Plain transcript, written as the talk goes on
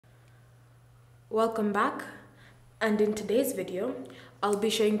Welcome back, and in today's video I'll be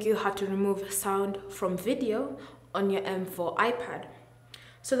showing you how to remove sound from video on your M4 iPad.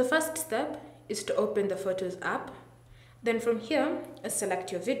 So the first step is to open the Photos app. Then from here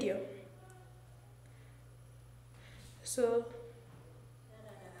select your video. So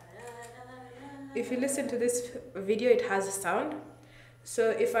if you listen to this video, it has a sound.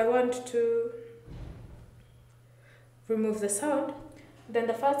 So if I want to remove the sound, then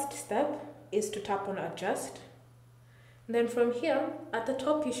the first step is to tap on adjust. Then from here at the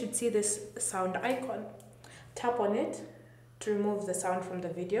top you should see this sound icon. Tap on it to remove the sound from the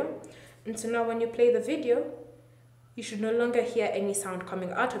video. And so now when you play the video, you should no longer hear any sound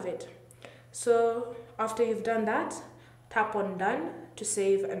coming out of it. So after you've done that, tap on done to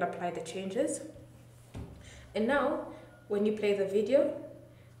save and apply the changes. And now when you play the video,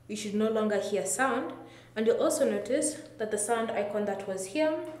 you should no longer hear sound, and you'll also notice that the sound icon that was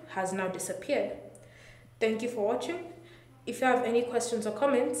here has now disappeared. Thank you for watching. If you have any questions or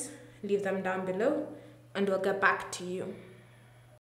comments, leave them down below and we'll get back to you.